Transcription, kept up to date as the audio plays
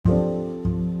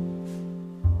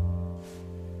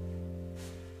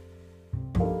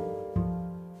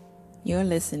You're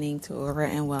listening to Aura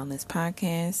and Wellness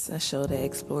Podcast, a show that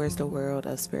explores the world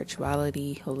of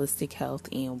spirituality, holistic health,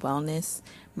 and wellness.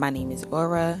 My name is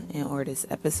Aura, and on this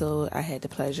episode, I had the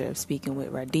pleasure of speaking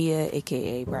with Radia,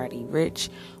 aka RadiRxch,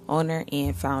 owner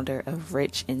and founder of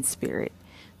Rich in Spirit.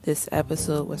 This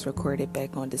episode was recorded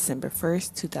back on December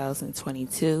 1st,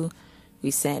 2022.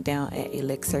 We sat down at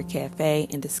Elixir Cafe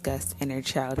and discussed inner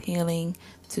child healing,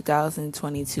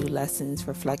 2022 lessons,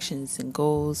 reflections, and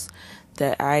goals,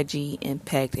 the IG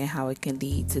impact and how it can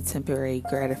lead to temporary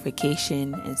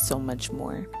gratification, and so much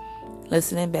more.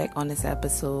 Listening back on this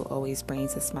episode always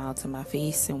brings a smile to my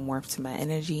face and warmth to my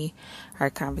energy.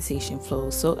 Our conversation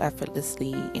flows so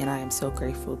effortlessly, and I am so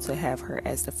grateful to have her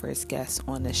as the first guest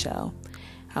on the show.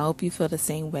 I hope you feel the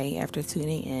same way after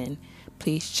tuning in.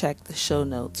 Please check the show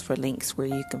notes for links where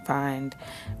you can find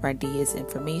Radia's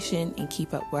information and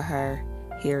keep up with her.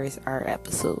 Here is our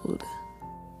episode.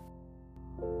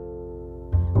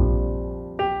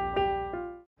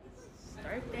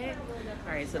 Start that.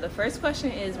 All right, so the first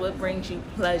question is, what brings you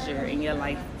pleasure in your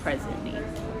life presently?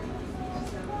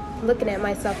 Looking at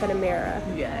myself in the mirror.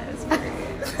 Yes.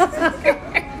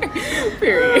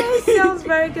 Period. It sounds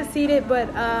very conceited, but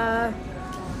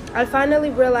I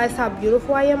finally realized how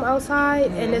beautiful I am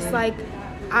outside, and it's like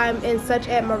I'm in such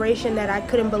admiration that I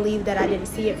couldn't believe that I didn't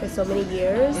see it for so many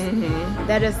years.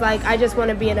 That it's like I just want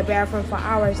to be in the bathroom for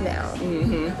hours now.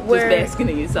 Where, just basking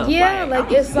in yourself. Yeah,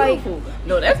 like it's beautiful. Like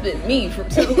no, that's been me from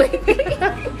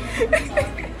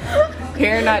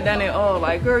hair not done at all.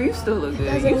 Like, girl, you still look good.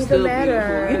 Doesn't you still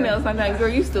matter. Beautiful. You know, sometimes, girl,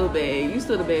 you still bad. You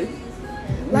still the best.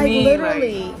 Like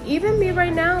literally, even me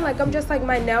right now, like I'm just like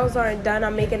my nails aren't done.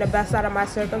 I'm making the best out of my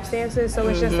circumstances, so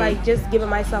it's just like just giving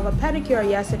myself a pedicure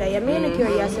yesterday, a manicure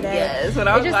yesterday. Yes, what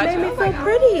I was it just watching, made me feel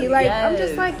pretty. Like yes. I'm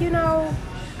just like, you know,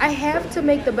 I have to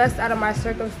make the best out of my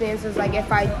circumstances. Like if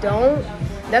I don't,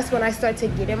 that's when I start to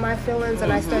get in my feelings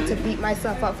and I start to beat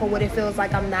myself up for what it feels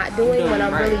like I'm not doing when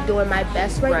I'm really doing my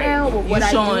best right now with what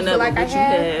I do feel like I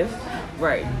have.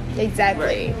 Right.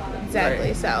 Exactly.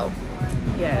 Right. So.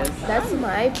 Yes. That's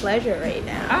my pleasure right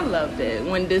now. I love that.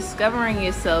 When discovering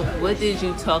yourself, what did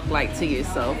you talk like to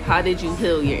yourself? How did you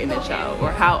heal your inner child?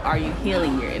 Or how are you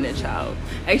healing your inner child?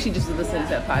 I actually just listened to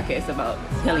that podcast about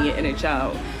healing your inner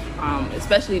child,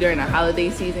 especially during the holiday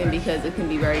season, because it can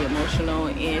be very emotional.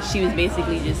 And she was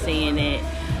basically just saying that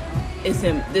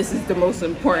this is the most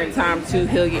important time to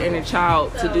heal your inner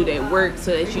child, to do that work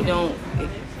so that you don't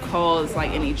cause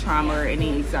like any trauma or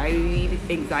any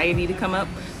anxiety to come up.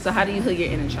 So how do you heal your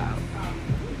inner child?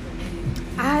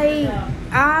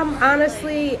 I'm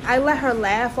honestly, I let her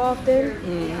laugh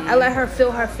often. I let her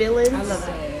feel her feelings. I love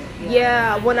that.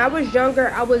 Yeah, when I was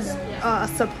younger, I was a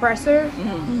suppressor,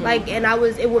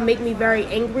 and it would make me very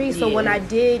angry. So when I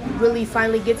did really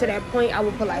finally get to that point, I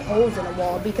would put like holes in the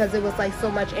wall because it was like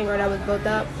so much anger that was built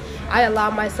up. I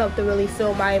allowed myself to really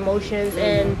feel my emotions,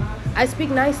 and I speak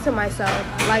nice to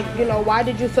myself. Like, you know, why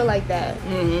did you feel like that?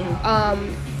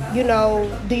 You know,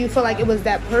 do you feel like it was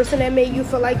that person that made you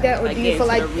feel like that? Or do you feel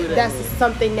like that's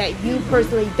something that you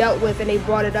personally dealt with and they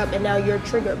brought it up and now you're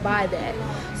triggered by that?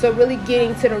 So really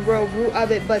getting to the real root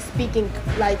of it, but speaking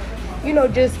like, you know,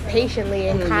 just patiently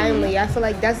and kindly. I feel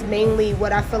like that's mainly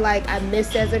what I feel like I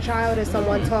missed as a child, is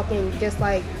someone talking just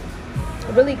like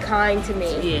really kind to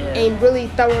me and really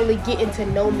thoroughly getting to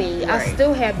know me. I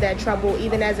still have that trouble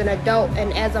even as an adult,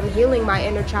 and as I'm healing my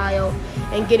inner child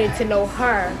and getting to know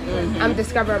her, I'm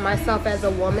discovering myself as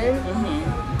a woman.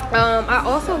 I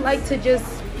also like to just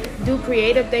do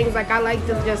creative things. Like I like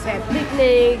to just have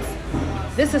picnics.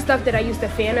 This is stuff that I used to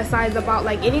fantasize about.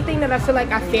 Like anything that I feel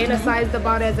like I fantasized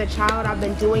about as a child, I've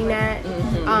been doing that.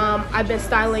 I've been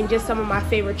styling just some of my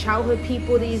favorite childhood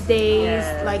people these days,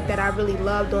 like that I really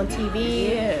loved on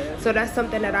TV. So that's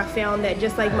something that I found that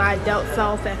just like my adult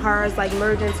self and hers like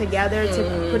merging together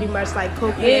to pretty much like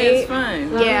co-create. It's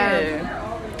fun.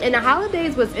 And the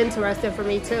holidays was interesting for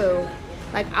me too.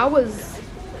 Like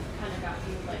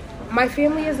my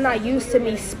family is not used to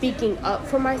me speaking up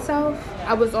for myself.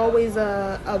 I was always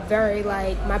a very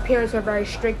like, my parents were very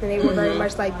strict and they were very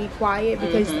much like, be quiet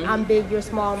because I'm big, you're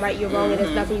small, I'm right, you're wrong, and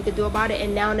there's nothing you can do about it.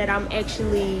 And now that I'm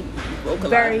actually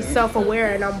very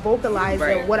self-aware and I'm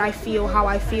vocalizing what I feel, how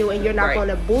I feel, and you're not going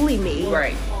to bully me.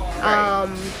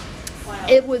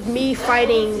 It was me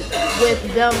fighting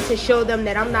with them to show them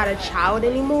that I'm not a child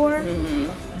anymore,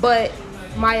 but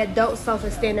my adult self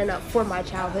is standing up for my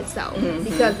childhood self.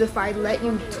 Because if I let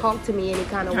you talk to me any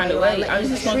kind of way, I'm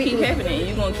just gonna keep happening.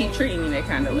 You're gonna keep treating me that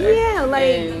kind of way. Yeah,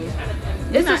 like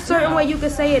It's a certain way you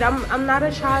could say it. I'm not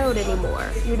a child anymore.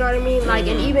 You know what I mean? Like,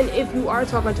 and even if you are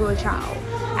talking to a child,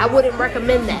 I wouldn't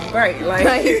recommend that. Right, like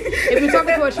if you're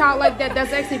talking to a child like that,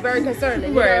 that's actually very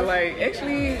concerning. Right, you know? Like,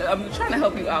 actually, I'm trying to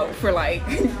help you out for, like,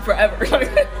 forever.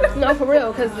 No, for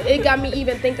real, because it got me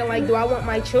even thinking, like, do I want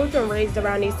my children raised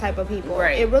around these type of people?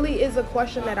 Right. It really is a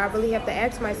question that I really have to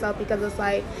ask myself, because it's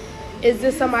like, is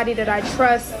this somebody that I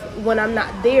trust when I'm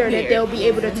not there, that they'll be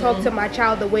able to talk to my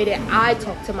child the way that I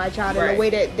talk to my child, and the way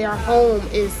that their home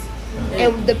is,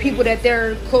 and the people that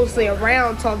they're closely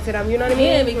around talk to them, you know what I mean?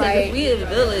 Yeah, because like, if we as a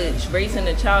village raising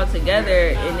a child together,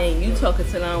 and then you talking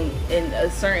to them in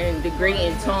a certain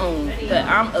degrading tone that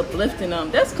I'm uplifting them,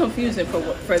 that's confusing for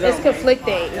them. It's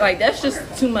conflicting. Like, that's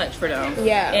just too much for them.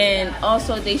 Yeah. And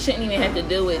also, they shouldn't even have to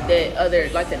deal with that other,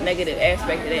 like, the negative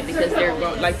aspect of that, because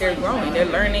they're growing, they're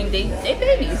learning, they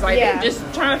babies, like, they're just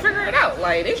trying to figure it out.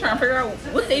 Like, they trying to figure out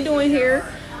what they doing here,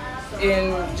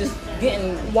 and just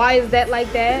getting, why is that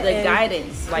like that, the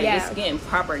guidance, like, just getting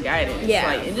proper guidance,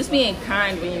 like, and just being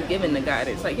kind when you're giving the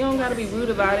guidance. Like, you don't gotta be rude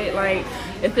about it. Like,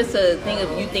 if it's a thing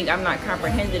of you think I'm not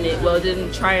comprehending it, well,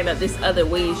 then try it out. There's other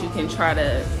ways you can try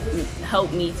to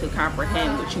help me to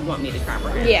comprehend what you want me to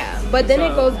comprehend. Yeah, but then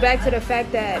it goes back to the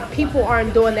fact that people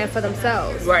aren't doing that for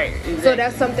themselves. Right. Exactly. So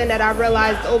that's something that I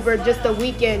realized over just the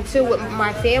weekend too with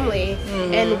my family,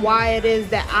 and why it is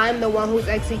that I'm the one who's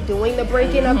actually doing the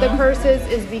breaking of the curses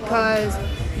is because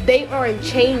they aren't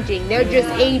changing, they're just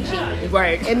aging.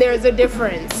 Right. And there's a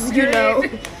difference, you know.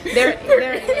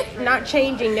 They're not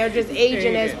changing, they're just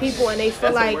aging as people, and they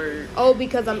feel like, oh,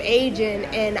 because I'm aging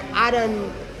and I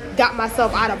done got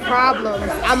myself out of problems,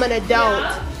 I'm an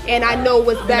adult and I know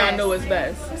what's best. And I know what's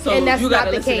best. So and that's you gotta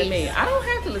not the listen case. to me. I don't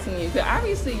have to listen to you, because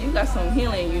obviously you got some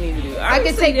healing you need to do. I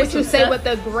can take what you say with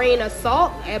a grain of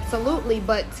salt, absolutely,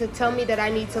 but to tell me that I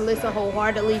need to listen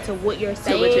wholeheartedly to what you're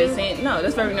saying, no,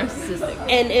 that's very narcissistic.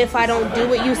 And if I don't do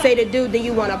what you say to do, then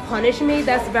you want to punish me?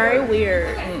 That's very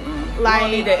weird. Like, I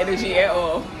don't need that energy at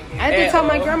all. I had to tell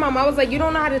my grandma, I was like, you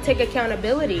don't know how to take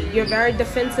accountability. You're very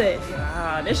defensive.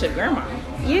 That's your grandma.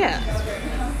 Yeah.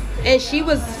 And she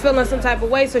was feeling some type of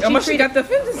way, so she got the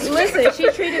fence. Listen,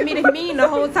 she treated me mean the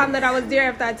whole time that I was there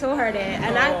after I told her that.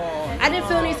 And I didn't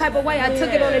feel any type of way. I took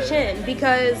it on the chin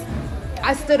because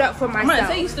I stood up for myself. I'm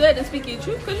gonna say you still had to speak your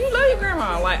truth because you love your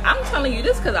grandma. Like, I'm telling you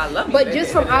this because I love you. But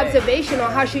just from observation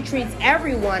on how she treats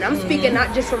everyone, I'm speaking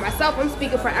not just for myself, I'm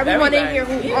speaking for everyone in here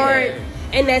who aren't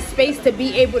in that space to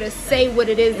be able to say what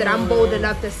it is that I'm bold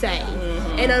enough to say.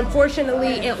 And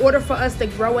unfortunately, in order for us to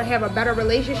grow and have a better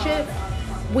relationship,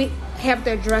 we have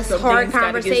to address hard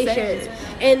conversations.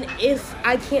 And if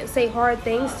I can't say hard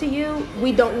things to you,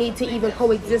 we don't need to even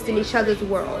coexist in each other's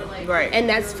world. Right. And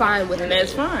that's fine with me. And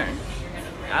that's fine.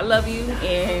 I love you,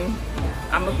 and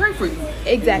I'm going to pray for you.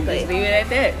 Exactly. Just leave it at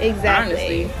that. Exactly.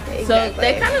 Honestly. Exactly. So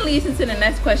that kind of leads into the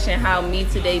next question, how Me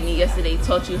Today, Me Yesterday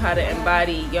taught you how to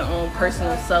embody your own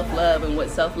personal self-love and what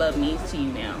self-love means to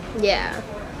you now. Yeah.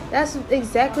 That's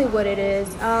exactly what it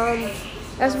is.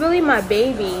 That's really my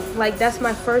baby. Like, that's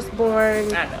my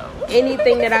firstborn. I know.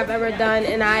 Anything that I've ever done,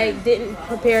 and I didn't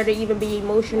prepare to even be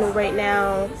emotional right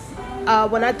now.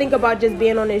 When I think about just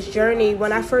being on this journey,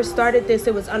 when I first started this,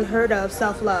 it was unheard of,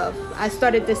 self-love. I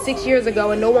started this 6 years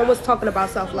ago, and no one was talking about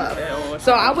self-love.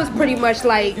 So I was pretty much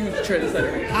like,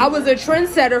 I was a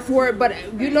trendsetter for it, but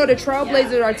you know, the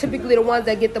trailblazers are typically the ones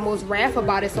that get the most wrath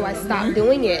about it, so I stopped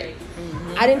doing it.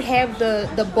 I didn't have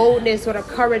the boldness or the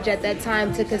courage at that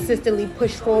time to consistently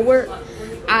push forward.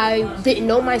 I didn't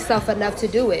know myself enough to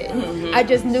do it. I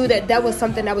just knew that was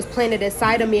something that was planted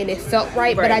inside of me and it felt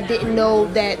right, but I didn't know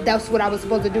that that's what I was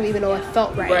supposed to do, even though it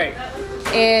felt right.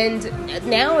 And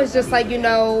now it's just like, you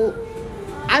know,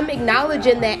 I'm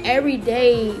acknowledging that every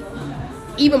day,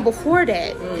 even before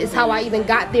that, is how I even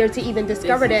got there to even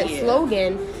discover that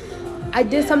slogan. I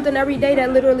did something every day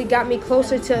that literally got me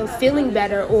closer to feeling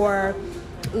better or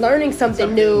learning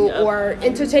something new or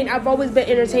entertain. I've always been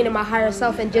entertaining my higher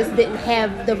self and just didn't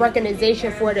have the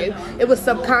recognition for it. It was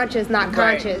subconscious, not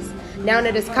conscious. Now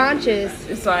that it's conscious,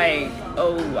 it's like,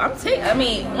 oh, I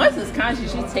mean, once it's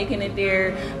conscious, you're taking it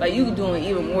there. Like, you doing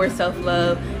even more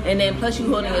self-love, and then plus you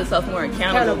holding yourself more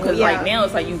accountable. Because like now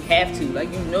it's like you have to,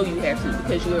 like, you know you have to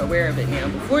because you're aware of it now.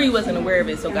 Before you wasn't aware of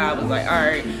it, so God was like, all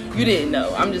right, you didn't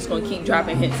know. I'm just gonna keep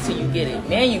dropping hints till you get it.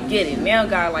 Now you get it. Now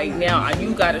God, like, now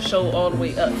you gotta show all the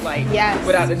way up, like,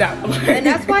 without a doubt. And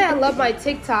that's why I love my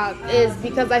TikTok, is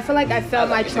because I feel like I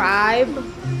found my tribe.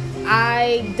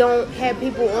 I don't have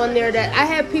people on there I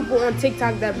have people on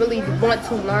TikTok that really want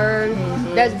to learn,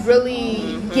 that's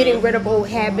really getting rid of old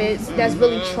habits, that's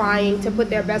really trying to put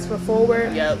their best foot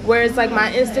forward. Whereas like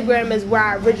my Instagram is where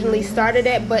I originally started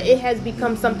at, but it has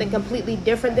become something completely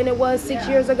different than it was 6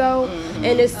 years ago.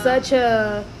 And it's such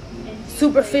a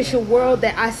superficial world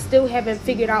that I still haven't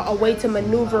figured out a way to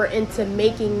maneuver into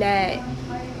making that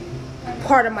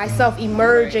part of myself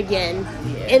emerge again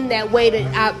in that way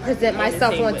that I present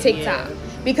myself on TikTok.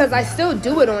 Because I still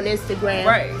do it on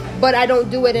Instagram, but I don't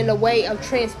do it in a way of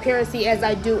transparency as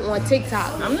I do on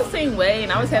TikTok. I'm the same way,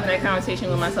 and I was having that conversation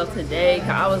with myself today. 'Cause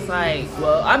I was like,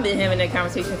 well, I've been having that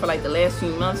conversation for like the last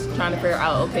few months, trying to figure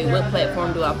out, okay, what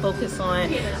platform do I focus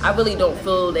on? I really don't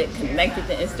feel that connected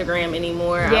to Instagram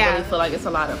anymore. I really feel like it's a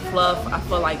lot of fluff. I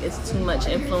feel like it's too much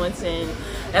influencing.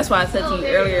 That's why I said to you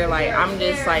earlier, like, I'm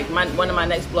just like, one of my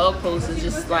next blog posts is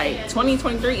just like,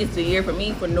 2023 is the year for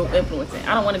me for no influencing.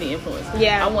 I don't want to be influenced.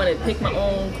 I want to pick my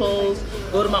own clothes,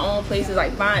 go to my own places, I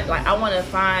want to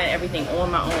find everything on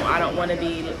my own. I don't want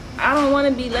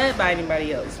to be led by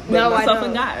anybody else. But myself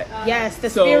and God. Yes, the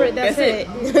spirit, that's it.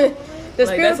 The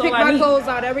spirit pick my clothes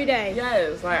out every day.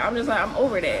 Yes, like I'm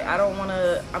over that. I don't want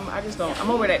to, I'm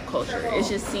over that culture. It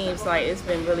just seems like it's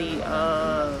been really,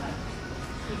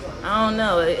 I don't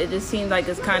know. It just seems like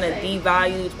it's kind of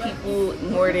devalued people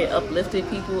more than uplifted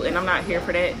people, and I'm not here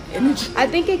for that energy. I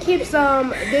think it keeps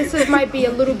might be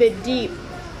a little bit deep,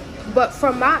 but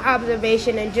from my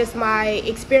observation and just my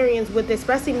experience with,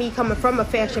 especially me coming from a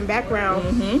fashion background,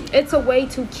 it's a way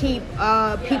to keep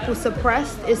people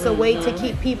suppressed. It's a way to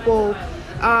keep people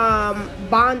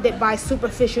bonded by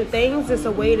superficial things. It's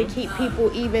a way to keep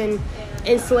people even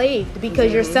enslaved,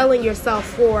 because you're selling yourself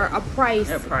for a price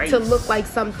to look like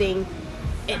something,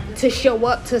 to show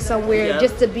up to somewhere,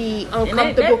 just to be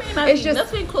uncomfortable. It's just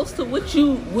nothing close to what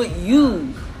you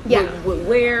would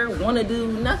wear, want to do,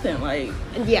 nothing like.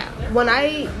 When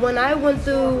I went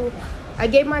through, I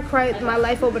gave my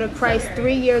life over to Christ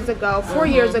 3 years ago, 4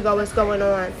 years ago it's going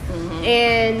on,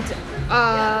 and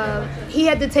he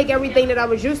had to take everything that I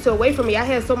was used to away from me. I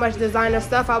had so much designer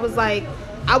stuff. I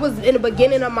was in the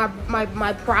beginning of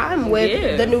my prime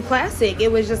with the new classic.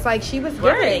 It was just like she was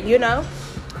giving, you know.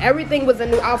 Everything was a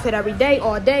new outfit every day,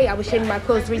 all day. I was changing my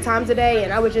clothes 3 times a day,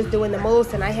 and I was just doing the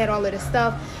most, and I had all of this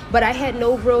stuff. But I had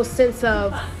no real sense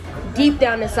of deep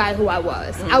down inside who I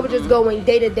was. I was just going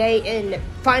day to day and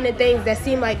finding things that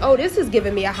seemed like, oh, this is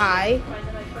giving me a high.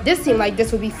 This seemed like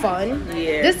this would be fun.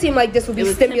 This seemed like this would be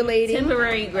stimulating.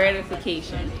 Temporary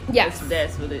gratification. Yes.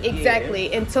 That's what it is.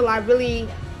 Exactly. Until I really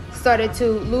started to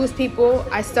lose people.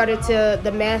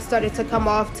 The mask started to come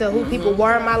off to who people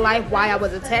were in my life, why I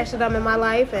was attached to them in my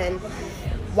life, and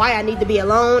why I need to be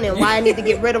alone, and why I need to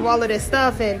get rid of all of this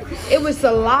stuff. And it was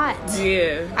a lot.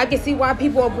 I can see why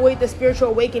people avoid the spiritual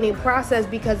awakening process,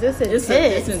 because it's intense.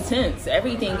 It's intense.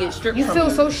 Everything gets stripped from you. You feel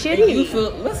so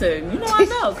shitty. Listen, I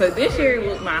know, because this year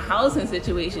with my housing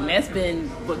situation, that's been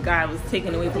what God was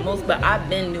taking away from most. But I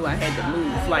knew I had to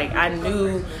move. Like, I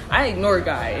ignored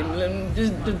God, and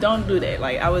just don't do that.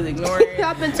 Like, I was ignoring.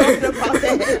 I've been talking about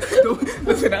that.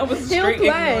 Listen, I was straight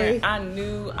ignoring. I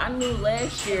knew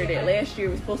last year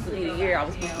was supposed to be the year I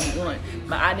was supposed to be going,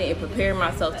 but I didn't prepare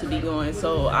myself to be going,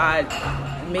 so I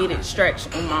made it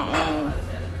stretch on my own,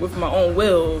 with my own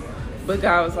will. But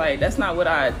God was like, that's not what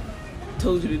I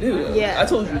told you to do. I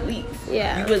told you to leave.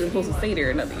 You wasn't supposed to stay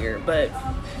there another year. But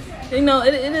it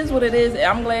is what it is.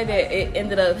 I'm glad that it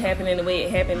ended up happening the way it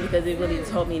happened, because it really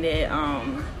taught me that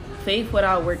faith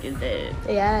without work is dead.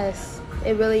 Yes,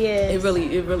 it really is. It really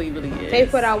is.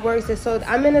 Faith without works is so.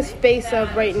 I'm in a space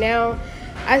of right now,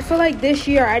 I feel like this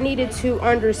year I needed to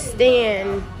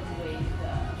understand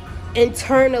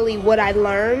internally what I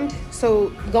learned.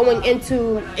 So going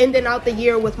into ending out the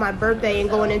year with my birthday and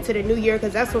going into the new year,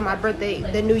 because that's what my birthday,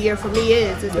 the new year for me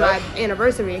is my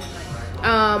anniversary.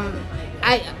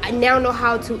 I now know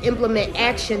how to implement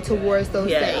action towards those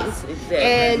things. Exactly.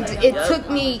 And it took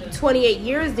me 28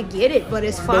 years to get it, but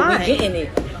it's fine. But we're getting it.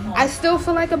 I still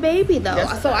feel like a baby though.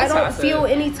 I don't feel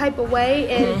any type of way,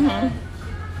 and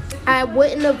I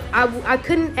wouldn't have. I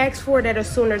couldn't ask for it at a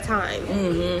sooner time,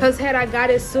 because had I got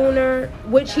it sooner,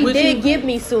 which he did give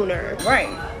me sooner,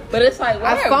 right? But it's like,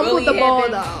 I fumbled the ball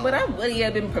though. But I really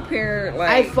have been prepared. Like,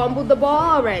 I fumbled the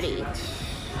ball already,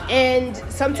 and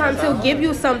sometimes he'll give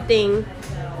you something.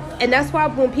 And that's why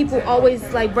when people always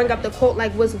like bring up the quote,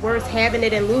 like, what's worse, having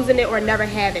it and losing it, or never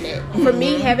having it? For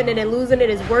me, having it and losing it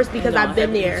is worse, because I've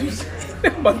been there.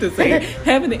 I'm about to say,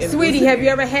 having it and Sweetie, have you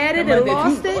ever had it and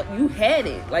lost it? You had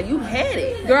it. Like, you had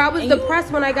it. Girl, I was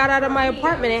depressed when I got out of my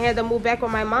apartment and had to move back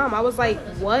with my mom. I was like,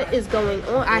 what is going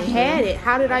on? I had it.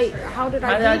 How did I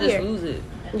get just here? lose it?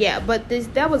 Yeah, but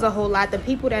that was a whole lot.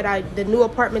 The new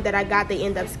apartment that I got, they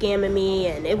end up scamming me,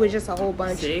 and it was just a whole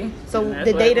bunch. See? So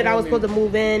the day that I was supposed to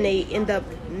move in, they end up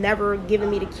never giving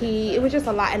me the key. It was just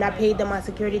a lot, and I paid them my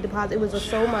security deposit. It was just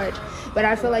so much. But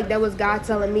I feel like that was God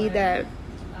telling me that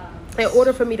in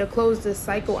order for me to close this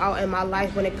cycle out in my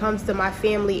life when it comes to my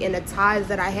family and the ties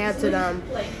that I have to them,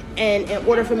 and in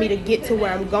order for me to get to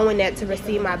where I'm going at to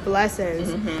receive my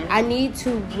blessings, I need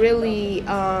to really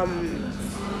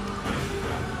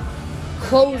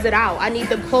close it out. I need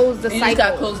to close the cycle. You just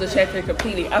got to close the chapter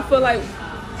completely. I feel like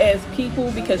as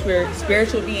people, because we're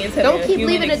spiritual beings, don't keep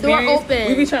leaving the door open.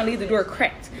 We be trying to leave the door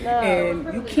cracked. No.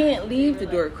 And you can't leave the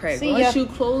door cracked. Once you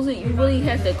close it, you really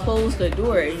have to close the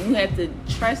door. You have to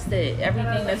trust that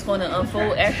everything that's going to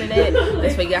unfold after that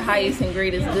is for your highest and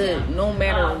greatest good. No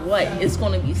matter what, it's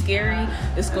going to be scary.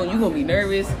 You're going to be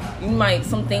nervous.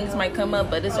 Some things might come up,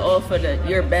 but it's all for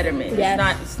your betterment.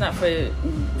 Yes. It's not for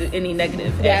any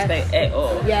negative aspect at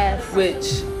all. Yes.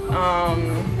 Which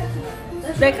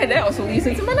that also leads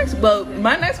into my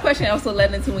next question also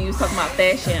led into when you was talking about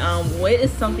fashion. What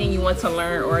is something you want to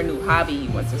learn or a new hobby you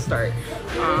want to start?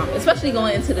 Especially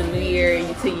going into the new year,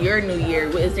 into your new year.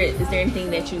 Is there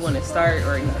anything that you want to start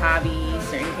or new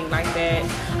hobbies or anything like that?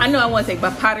 I know I want to take my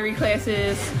pottery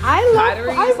classes. I want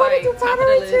to do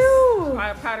pottery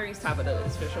too. Pottery's top of the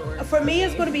list for sure. For me,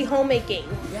 it's going to be homemaking.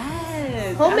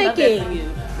 Yes. Homemaking. I love that for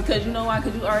you. Because you know why?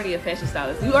 Because you already a fashion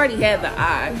stylist. You already have the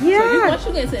eye. Yeah. So once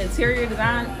you get into interior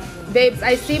design, babes,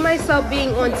 I see myself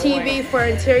being on TV for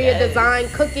interior design,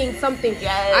 cooking something.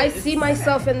 Yes. I see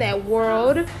myself in that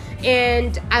world,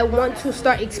 and I want to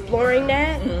start exploring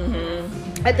that.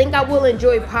 I think I will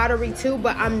enjoy pottery too,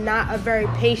 but I'm not a very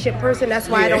patient person. That's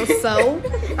why I don't sew.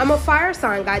 I'm a fire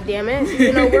sign, goddammit.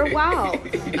 We're wild.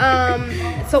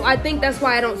 So I think that's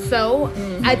why I don't sew.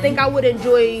 I think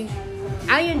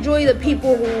I enjoy the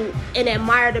people who and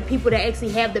admire the people that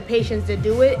actually have the patience to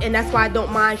do it, and that's why I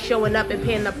don't mind showing up and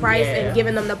paying the price and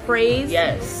giving them the praise.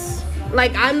 Yes.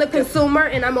 Like, I'm the consumer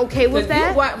and I'm okay with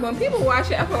that. When people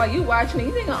watch it, I feel like you watching it,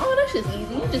 you think, oh, that's just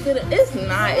easy. You just did it. It's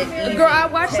not easy. Girl, I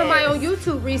watched somebody on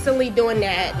YouTube recently doing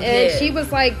that, and she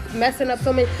was like messing up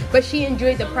so many, but she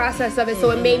enjoyed the process of it,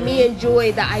 so it made me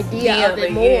enjoy the idea of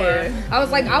it more. Yeah. I was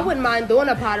like, I wouldn't mind doing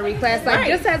a pottery class,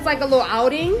 just as like a little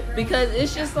outing. Because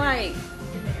it's just like,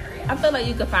 I feel like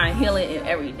you can find healing in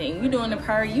everything. You doing the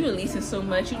pottery, you releasing so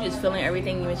much. You just feeling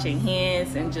everything with your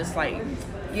hands, and just like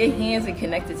your hands are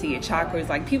connected to your chakras.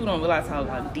 Like, people don't realize how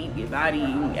deep your body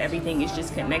and everything is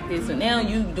just connected. So now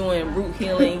you doing root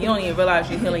healing. You don't even realize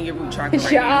you're healing your root chakra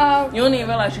right now. You don't even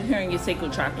realize you're healing your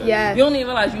sacral chakra. Yes. You don't even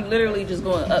realize you literally just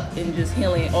going up and just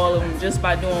healing all of them just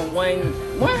by doing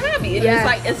one hobby. It's just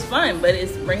like, it's fun, but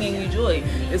it's bringing you joy.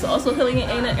 It's also healing your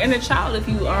inner child if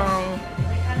you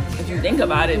think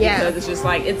about it, because it's just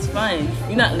like, it's fun.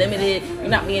 You're not limited. You're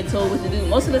not being told what to do.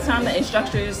 Most of the time, the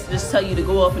instructors just tell you to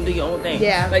go off and do your own thing.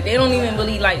 Yeah. Like, they don't even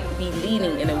really like be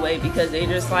leading in a way, because they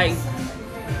just like,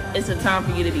 it's a time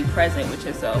for you to be present with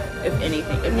yourself, if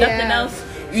anything. If nothing else,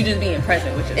 you just being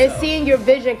present with yourself. And seeing your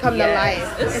vision come to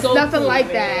life. It's so nothing cool, like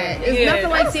man. that. It's nothing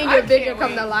like seeing your vision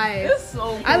come to life. It's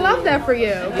so cool. I love that for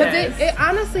you. Because it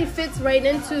honestly fits right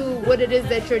into what it is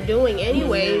that you're doing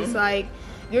anyways. Like,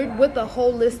 you're with a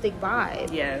holistic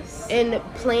vibe. Yes. And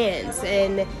plants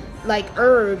and like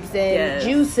herbs and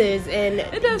juices, and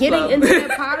getting into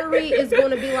that pottery is going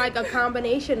to be like a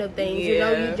combination of things.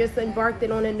 You just embarked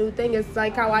it on a new thing. It's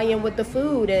like how I am with the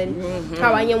food, and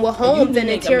how I am with homes and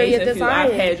interior design.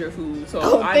 I've had your food,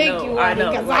 so thank you, honey.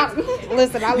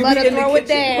 Listen, I love to throw it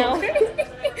down.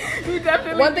 You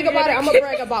definitely one thing about it, I'm gonna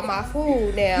brag about my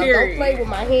food now. Don't play with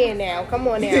my hand now. Come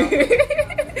on now.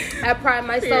 I pride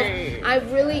myself. I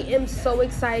really am so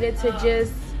excited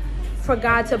for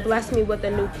God to bless me with a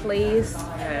new place.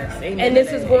 Yes, and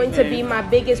this is going to be my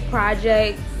biggest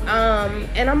project.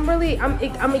 And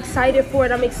I'm excited for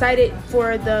it. I'm excited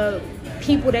for the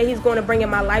people that He's going to bring in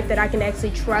my life that I can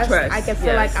actually trust. I can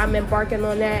feel like I'm embarking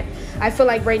on that. I feel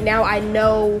like right now I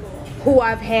know who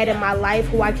I've had in my life,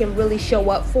 who I can really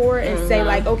show up for and say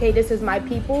like, okay, this is my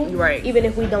people. Right. Even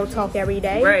if we don't talk every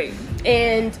day. Right.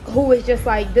 And who is just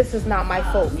like, this is not my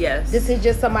fault. Yes. This is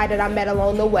just somebody that I met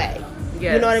along the way.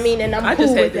 Yes. You know what I mean? And I'm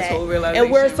cool with that.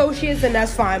 And we're associates, and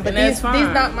that's fine. But these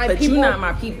not my people. But you're not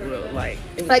my people, though.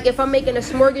 Like, if I'm making a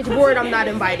smorgasbord, I'm not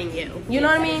inviting you. You know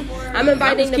what I mean? I'm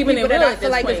inviting the people that I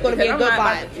feel like it's going to be a good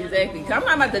vibe. Exactly. Because I'm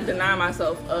not about to deny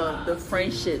myself of the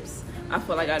friendships I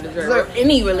feel like I deserve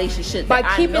any relationship. By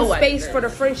keeping space for the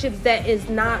friendships that is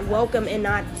not welcome and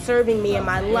not serving me in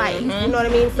my life. You know what I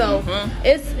mean? So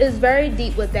it's very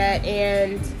deep with that,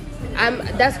 and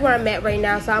That's where I'm at right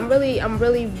now. So I'm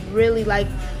really like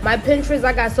my Pinterest.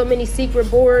 I got so many secret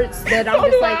boards that I'm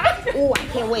just like, oh, I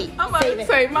can't wait. I'm about to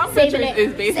say my Pinterest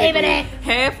is basically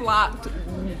half locked,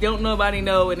 don't nobody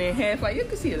know, and then half like you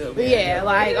can see a little bit. Yeah,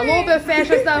 like a little bit of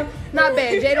fashion stuff, not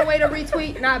bad. Jada Way to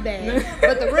retweet, not bad.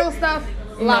 But the real stuff,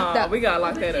 locked up. We gotta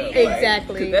lock that up.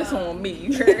 Exactly. Like, that's on me.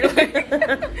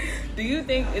 Do you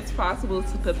think it's possible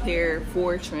to prepare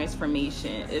for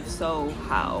transformation? If so,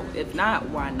 how? If not,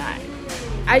 why not?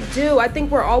 I do. I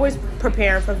think we're always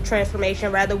preparing for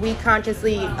transformation, whether we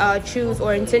consciously choose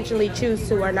or intentionally choose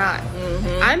to or not.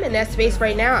 Mm-hmm. I'm in that space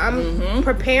right now. I'm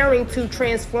preparing to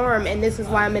transform, and this is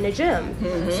why I'm in a gym.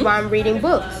 This is why I'm reading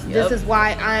books. Yep. This is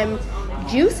why I'm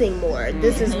juicing more.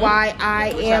 This is why I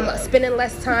am spending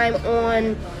less time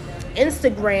on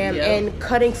Instagram and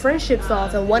cutting friendships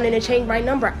off and wanting to change my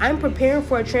number. I'm preparing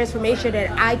for a transformation that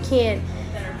I can't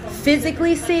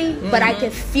physically see, but I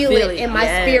can feel it in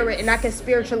my spirit, and I can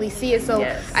spiritually see it. So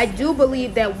I do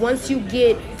believe that once you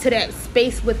get to that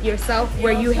space with yourself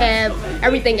where you have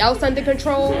everything else under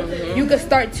control, you can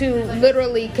start to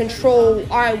literally control,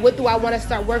 all right, what do I want to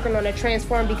start working on to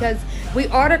transform? Because we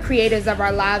are the creators of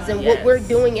our lives, and what we're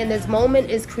doing in this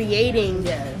moment is creating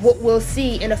what we'll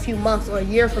see in a few months or a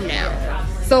year from now.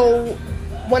 So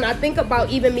when I think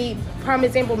about even me, prime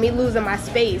example, me losing my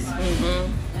space,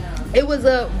 it was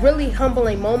a really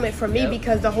humbling moment for me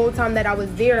because the whole time that I was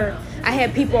there, I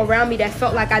had people around me that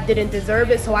felt like I didn't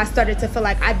deserve it. So I started to feel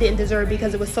like I didn't deserve it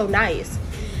because it was so nice.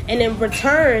 And in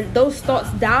return, those thoughts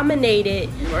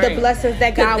dominated the blessings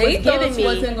that God was giving me.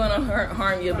 Wasn't going to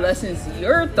harm your blessings,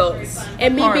 your thoughts.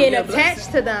 And me being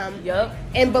attached to them Yep.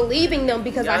 and believing them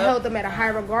because I held them at a high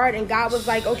regard. And God was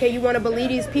like, okay, you want to believe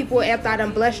these people after I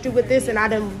done blessed you with this and I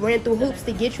done ran through hoops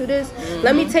to get you this?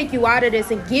 Let me take you out of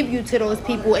this and give you to those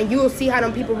people, and you will see how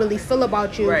them people really feel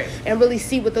about you and really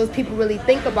see what those people really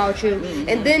think about you,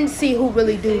 and then see who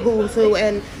really do who's who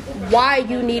and why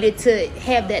you needed to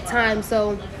have that time.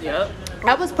 So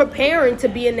I was preparing to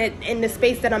be in the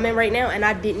space that I'm in right now, and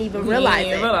I didn't even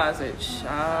realize it.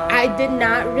 I did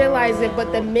not realize it,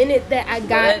 but the minute that I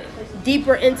got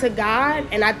deeper into God,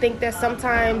 and I think that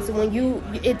sometimes when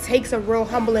it takes a real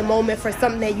humbling moment for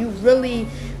something that you really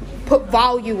put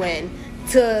value in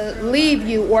to leave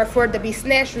you, or for it to be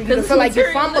snatched from you, to feel like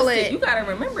you fumble it. You gotta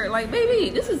remember, like,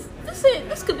 baby,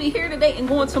 this could be here today and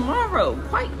going tomorrow,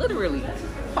 quite literally.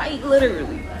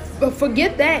 But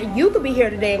forget that, you could be here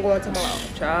today and going tomorrow,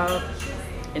 child.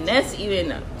 And that's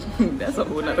a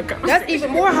whole nother conversation. That's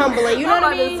even more humbling. You know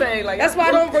what I mean? Say, like, that's why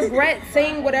I don't regret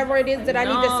saying whatever it is that I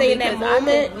need to say in that moment.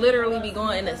 I could literally be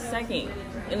going in a second.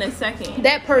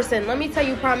 That person, let me tell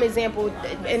you a prime example,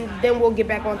 and then we'll get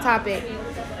back on topic.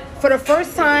 For the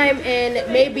first time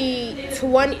in maybe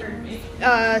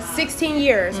 16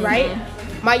 years, right?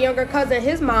 My younger cousin,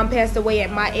 his mom passed away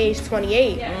at my age,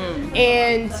 28.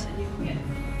 And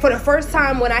for the first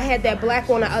time when I had that black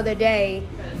on the other day,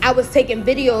 I was taking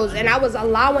videos and I was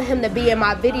allowing him to be in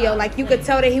my video. Like, you could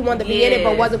tell that he wanted to be in it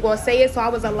but wasn't going to say it, so I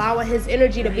was allowing his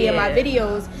energy to be in my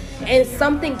videos. And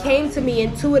something came to me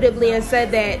intuitively and said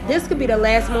that this could be the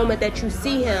last moment that you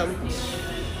see him.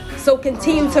 So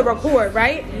continue to record,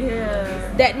 right?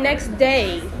 Yeah. That next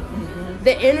day,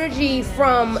 the energy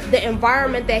from the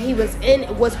environment that he was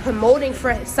in was promoting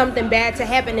for something bad to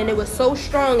happen, and it was so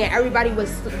strong and everybody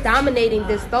was dominating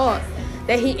this thought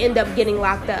that he ended up getting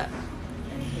locked up.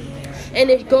 And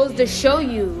it goes to show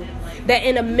you that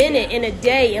in a minute, in a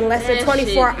day, in less than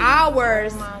 24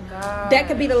 hours, that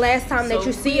could be the last time that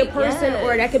you see a person,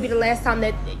 or that could be the last time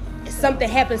that something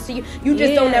happens to you. You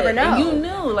just don't never know. And you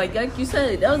knew, like you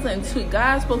said, that was intuitive.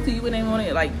 God spoke to you when they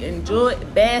wanted, like, enjoy,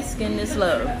 bask in this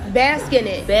love. Bask in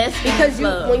it. Because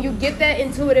when you get that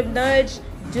intuitive nudge,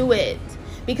 do it.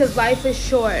 Because life is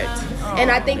short. And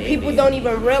I think people don't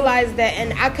even realize that.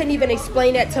 And I couldn't even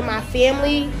explain that to my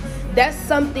family. That's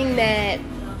something that,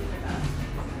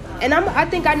 and I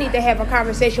think I need to have a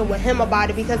conversation with him about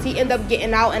it, because he ended up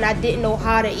getting out and I didn't know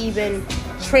how to even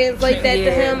translate that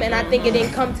to him, and I think it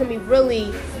didn't come to me really,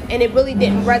 and it really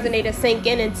didn't resonate or sink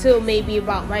in until maybe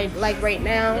about right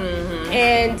now.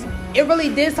 And it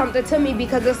really did something to me,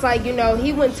 because it's like, you know,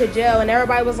 he went to jail and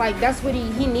everybody was like, that's what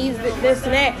he needs, this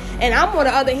and that, and I'm on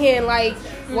the other hand like,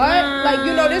 what? Like,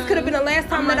 you know, this could have been the last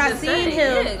time that I seen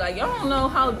him. Yeah, like, y'all don't know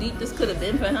how deep this could have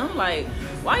been for him. Like,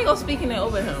 why y'all speaking it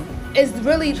over him? It's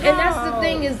really, and that's the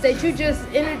thing, is that you just,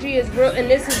 energy is real,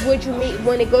 and this is what you mean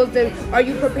when it goes to, are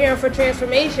you preparing for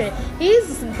transformation?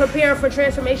 He's preparing for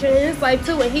transformation in his life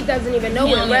too, and he doesn't even know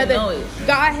it. Rather,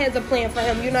 God has a plan for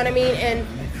him, you know what I mean? And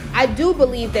I do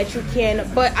believe that you can,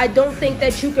 but I don't think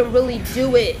that you can really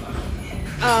do it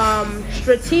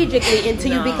strategically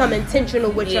until you become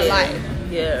intentional with your life.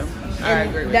 Yeah, I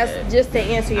agree with that's that. Just to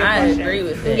answer your question. I agree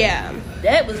with that. Yeah.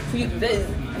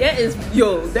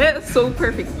 That's so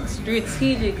perfect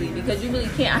strategically, because you really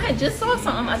can't. I had just saw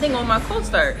something, I think, on my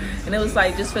co-star, and it was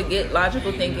like, just forget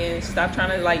logical thinking, stop trying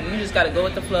to, like, you just got to go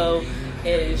with the flow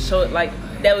and show it. Like,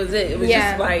 that was it. It was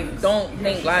just like, don't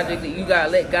think logically, you got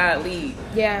to let God lead.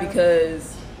 Yeah.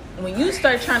 Because when you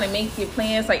start trying to make your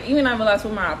plans, like, even I realized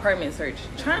with my apartment search,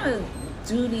 trying to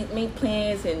make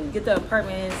plans and get the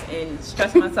apartments and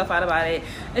stress myself out about it,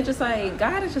 it's just like,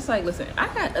 God is just like, listen, I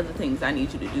got other things I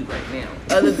need you to do right now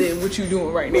other than what you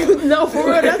doing right now. No, for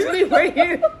real, that's me right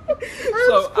here.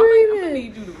 So I'm gonna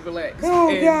need you to relax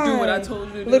and do what I told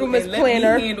you to do. Little Miss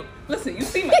Planner. Listen, you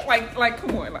see me, like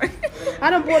come on, like. I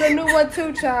done bought a new one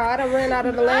too, child. I done ran out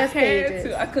of the last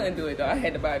pages. I couldn't do it though. I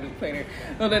had to buy a new planner.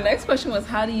 So the next question was,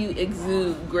 how do you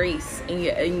exude grace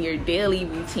in your daily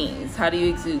routines? How do you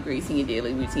exude grace in your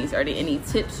daily routines? Are there any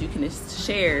tips you can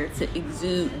share to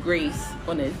exude grace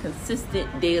on a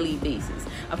consistent daily basis?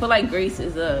 I feel like grace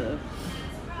is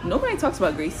nobody talks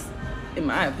about grace, in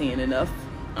my opinion, enough.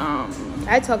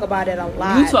 I talk about it a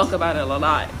lot. You talk about it a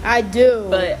lot. I do.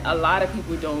 But a lot of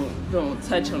people don't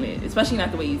touch on it, especially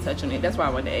not the way you touch on it. That's why I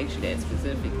wanted to ask you that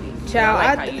specifically. Child,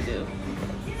 I like how you do.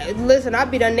 Listen, I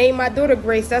be done named my daughter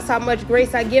Grace. That's how much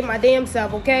grace I give my damn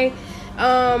self, okay?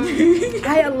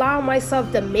 I allow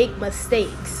myself to make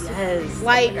mistakes. Yes.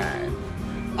 Like,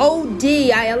 OD,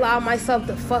 I allow myself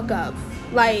to fuck up.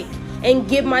 Like, and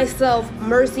give myself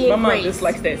mercy and grace. My mom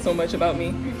dislikes that so much about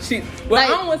me. I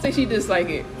don't want to say she dislikes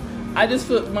it. I just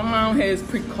feel my mom has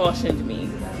precautioned me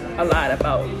a lot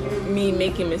about me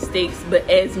making mistakes, but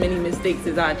as many mistakes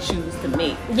as I choose to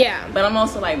make. Yeah. But I'm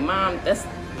also like, Mom, that's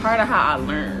part of how I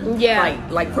learn. Yeah.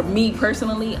 Like for me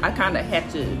personally, I kind of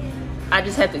I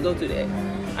just have to go through that.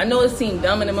 I know it seemed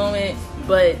dumb in the moment,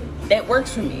 but that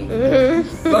works for me.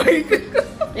 Mm-hmm. Like,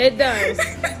 it does.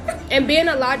 And being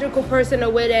a logical person, the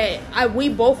way that we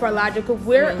both are logical,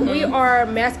 we are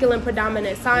masculine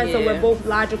predominant signs, so we're both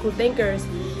logical thinkers.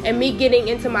 And me getting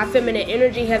into my feminine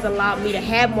energy has allowed me to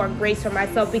have more grace for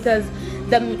myself, because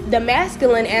the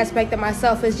masculine aspect of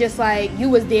myself is just like, you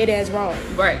was dead as wrong.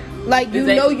 Right. Like, you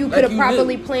know you could have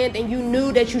properly planned, and you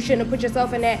knew that you shouldn't have put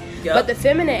yourself in that. Yep. But the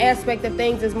feminine aspect of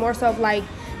things is more so like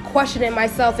questioning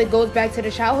myself. It goes back to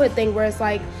the childhood thing where it's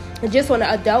like, just on an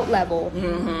adult level,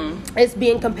 it's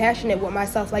being compassionate with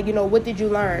myself. Like, what did you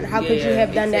learn? How could you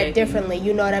have done that differently?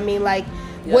 You know what I mean? Like,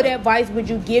 what advice would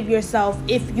you give yourself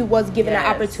if you was given an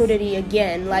opportunity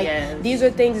again? Like, these are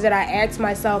things that I ask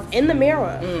myself in the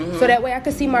mirror, so that way I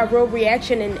could see my real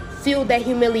reaction and feel that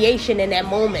humiliation in that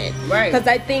moment. Right. Because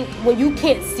I think when you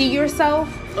can't see yourself,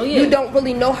 you don't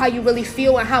really know how you really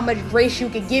feel and how much grace you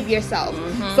could give yourself.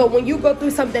 So when you go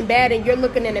through something bad and you're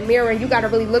looking in the mirror and you got to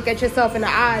really look at yourself in the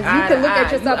eyes, you can look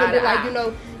at yourself and be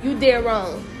like, you did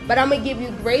wrong. But I'm going to give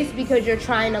you grace because you're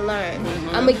trying to learn.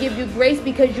 I'm going to give you grace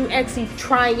because you actually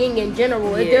trying in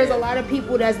general. If there's a lot of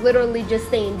people that's literally just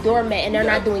staying dormant and they're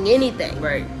not doing anything.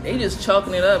 Right. They just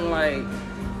chalking it up and like,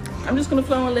 I'm just going to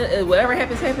flow and let whatever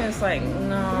happens. It's like,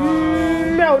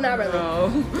 no, not really.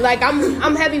 No. Like,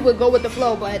 I'm heavy with go with the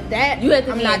flow, but that, you have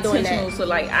to I'm be not intentional. doing that. So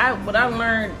like,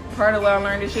 part of what I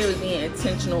learned this year was being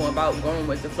intentional about going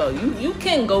with the flow. You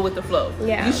can go with the flow.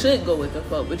 Yeah. You should go with the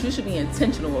flow, but you should be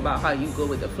intentional about how you go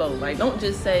with the flow. Like, don't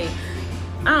just say,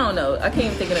 I don't know, I can't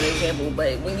even think of an example,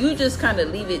 but when you just kind of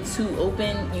leave it too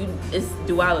open, it's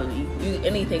duality.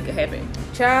 Anything could happen.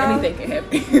 Child, anything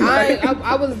can happen.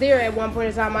 I was there at one point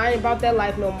in time. I ain't about that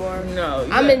life no more. No,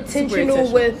 I'm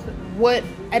intentional with what,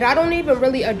 and I don't even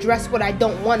really address what I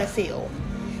don't want to feel.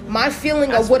 My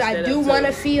feeling of what I do want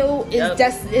to feel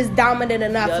is dominant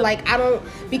enough. Like, I don't,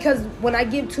 because when I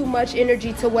give too much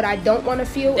energy to what I don't want to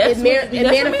feel, it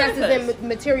manifests and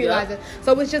materializes.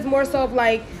 So it's just more so of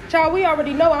like, child, we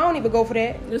already know I don't even go for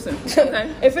that. Listen,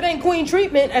 okay. If it ain't queen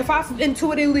treatment, if I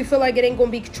intuitively feel like it ain't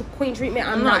gonna be queen treatment,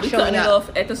 I'm not showing up. It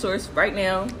off at the source right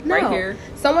now, right here.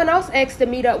 Someone else asked to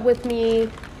meet up with me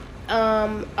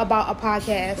about a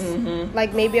podcast,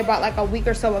 like maybe about like a week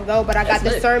or so ago, but I got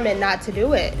discernment not to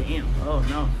do it. Damn. Oh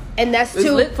no. And that's it's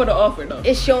lit for the offer though.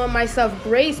 It's showing myself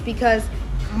grace, because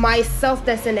myself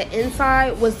that's in the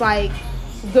inside was like,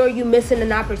 girl, you missing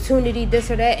an opportunity, this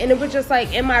or that. And it was just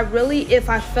like, am I really, if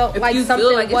I felt like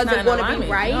something wasn't going to be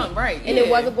right, and it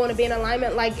wasn't going to be in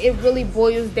alignment, like, it really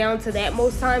boils down to that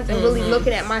most times, and really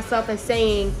looking at myself and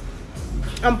saying,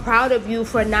 I'm proud of you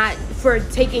for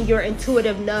taking your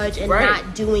intuitive nudge and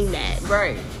not doing that.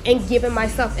 Right. And giving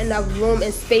myself enough room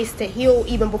and space to heal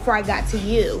even before I got to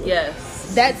you. Yes.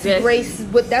 That's exactly. grace.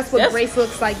 That's what grace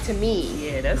looks like to me.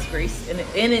 Yeah, that's grace in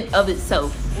and of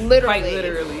itself. Literally. Quite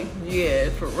literally. Yeah,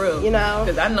 for real. You know?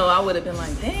 Because I know I would have been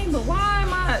like, dang, but why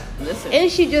am I... Listen. And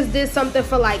she just did something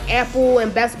for like Apple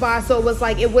and Best Buy, so it was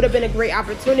like, it would have been a great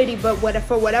opportunity, but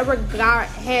for whatever God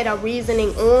had a reasoning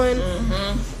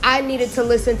on, I needed to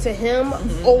listen to him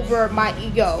over my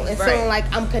ego. And feeling like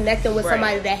I'm connecting with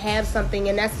somebody that have something,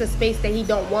 and that's the space that he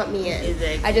don't want me in.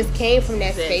 Exactly. I just came from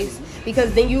that space.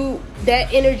 Because then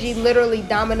that energy literally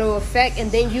domino effect,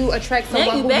 and then you attract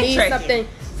someone who needs something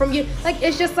from you. Like,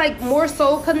 it's just like more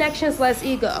soul connections, less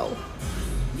ego.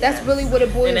 That's really what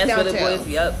it boils down to. And that's what it boils,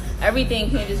 yep.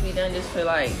 Everything can't just be done just for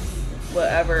like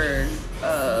whatever,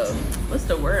 what's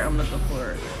the word I'm looking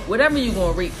for? Whatever you're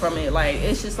going to reap from it. Like,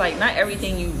 it's just like not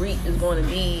everything you reap is going to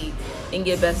be in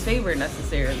your best favor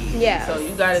necessarily. Yeah. So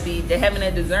you got to be having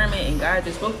that discernment, and God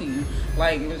just spoke to you.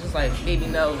 Like, it was just like, baby,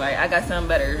 no, like, I got something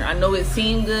better. I know it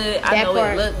seemed good. I know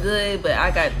it looked good,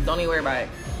 but don't even worry about it.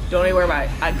 Don't even worry about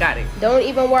it. I got it. Don't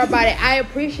even worry about it. I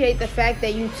appreciate the fact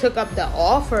that you took up the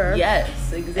offer. Yes,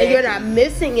 exactly. And you're not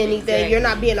missing anything. Exactly. You're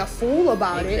not being a fool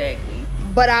about it.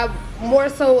 But I more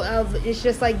so of, it's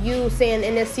just like you saying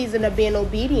in this season of being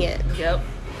obedient. Yep.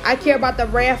 I care about the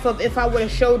wrath of if I would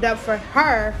have showed up for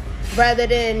her rather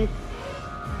than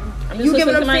you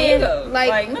giving them saying.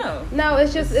 Like no,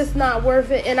 it's not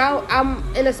worth it. And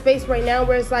I'm in a space right now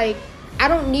where it's like, I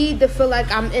don't need to feel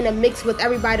like I'm in a mix with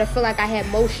everybody to feel like I have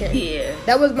motion. Yeah.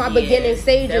 That was my beginning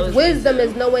stages. Wisdom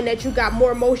is knowing that you got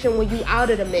more motion when you out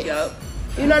of the mix. Yep.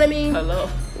 You know what I mean? Hello.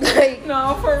 Like,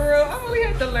 no, for real. I really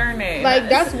have to learn that. Like,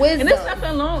 that's wisdom. And there's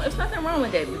nothing wrong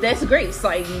with that. That's grace.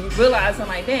 Like, you realizing,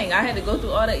 like, dang, I had to go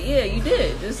through all that. Yeah, you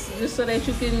did. Just so that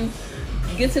you can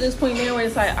get to this point now where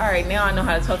it's like, all right, now I know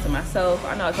how to talk to myself.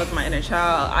 I know how to talk to my inner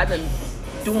child. I've been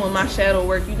doing my shadow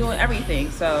work. You're doing everything.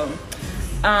 So,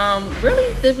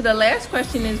 really, the last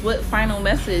question is, what final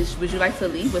message would you like to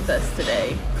leave with us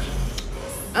today?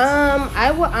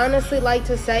 I would honestly like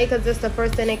to say, because it's the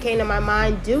first thing that came to my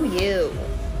mind, do you.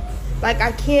 Like,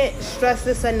 I can't stress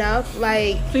this enough.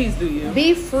 Like, please do you.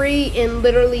 Be free and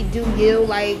literally do you.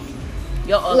 Like,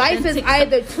 life is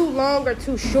either too long or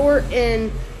too short,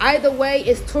 and either way,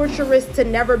 it's torturous to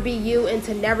never be you and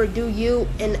to never do you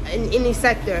in any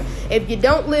sector. If you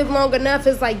don't live long enough,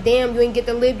 it's like, damn, you ain't get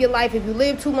to live your life. If you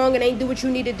live too long and ain't do what you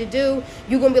needed to do,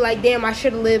 you're going to be like, damn, I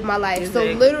should have lived my life.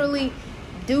 Exactly. So literally,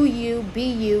 do you, be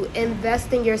you,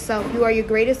 invest in yourself. You are your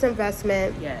greatest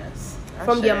investment. Yes.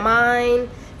 From your mind,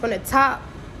 from the top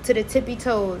to the tippy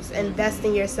toes, invest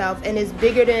in yourself. And it's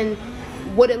bigger than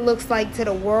what it looks like to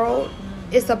the world.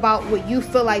 It's about what you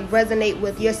feel like resonate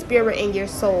with your spirit and your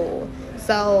soul.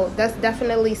 So that's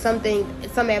definitely some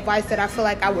advice that I feel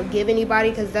like I would give anybody,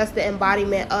 because that's the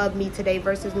embodiment of me today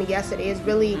versus me yesterday. It's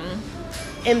really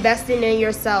investing in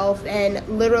yourself and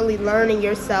literally learning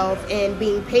yourself and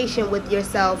being patient with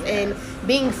yourself and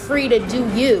being free to do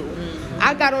you.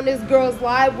 I got on this girl's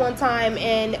live one time,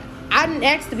 and I didn't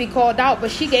ask to be called out,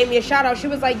 but she gave me a shout out. She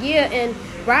was like, yeah, and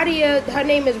her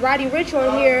name is RadiRxch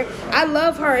on here. I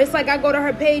love her. It's like I go to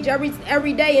her page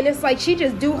every day, and it's like she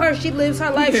just do her. She lives her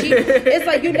life. It's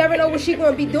like you never know what she's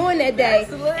going to be doing that day.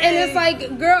 Absolutely. And it's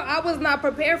like, girl, I was not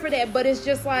prepared for that, but it's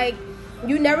just like,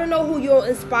 you never know who you'll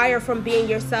inspire from being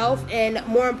yourself, and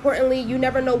more importantly, you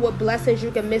never know what blessings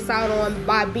you can miss out on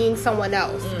by being someone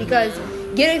else, because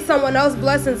getting someone else's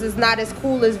blessings is not as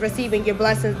cool as receiving your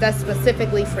blessings that's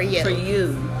specifically for you.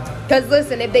 Because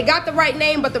listen, if they got the right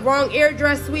name but the wrong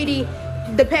address, sweetie,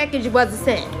 the package wasn't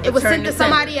sent. It was sent to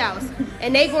somebody else,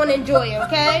 and they gonna enjoy it.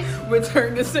 Okay.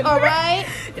 Return to sender. All right.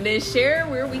 And then share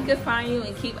where we could find you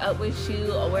and keep up with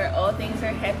you, or where all things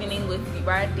are happening with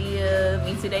Radia,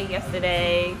 Me Today,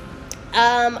 Yesterday.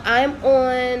 I'm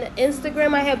on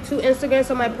Instagram. I have 2 Instagrams.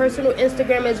 So my personal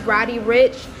Instagram is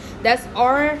RadiRxch. That's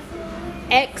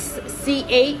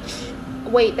RXCH.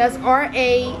 Wait, that's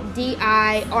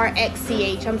RADIRXCH.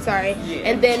 I'm sorry. Yeah.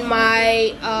 And then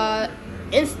my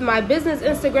business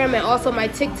Instagram and also my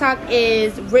TikTok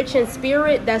is Rich in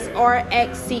Spirit. That's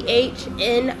RXCHNIN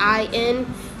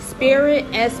Spirit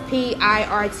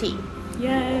SPIRT.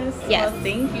 Yes. Well,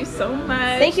 thank you so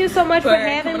much. Thank you so much for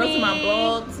having me. Coming up to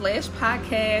my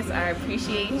blog/podcast. I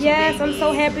appreciate you. Yes, baby. I'm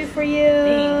so happy for you.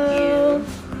 Thank you.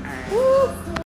 All right. Woo.